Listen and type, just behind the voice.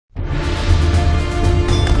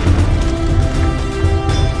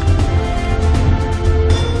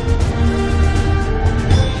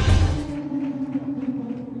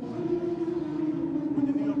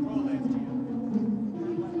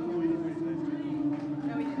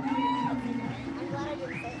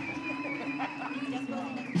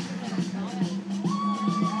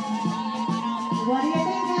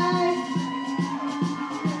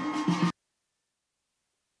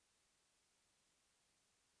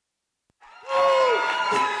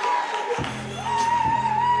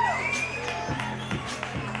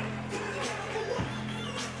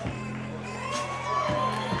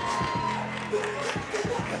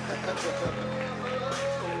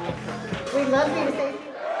love for you to say.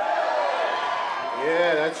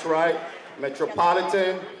 Yeah, that's right.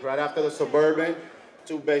 Metropolitan, right after the Suburban.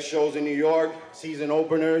 2 best shows in New York, season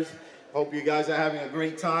openers. Hope you guys are having a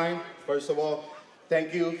great time. First of all,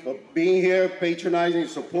 thank you for being here, patronizing,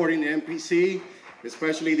 supporting the NPC,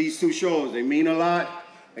 especially these 2 shows. They mean a lot.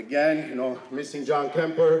 Again, you know, missing John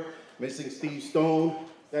Kemper, missing Steve Stone.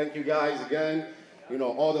 Thank you guys again. You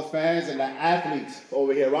know, all the fans and the athletes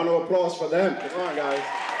over here. Round of applause for them. Come on, guys.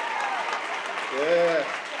 Yeah.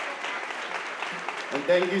 And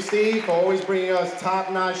thank you, Steve, for always bringing us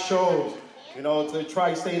top-notch shows, you know, to the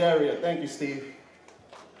tri-state area. Thank you, Steve.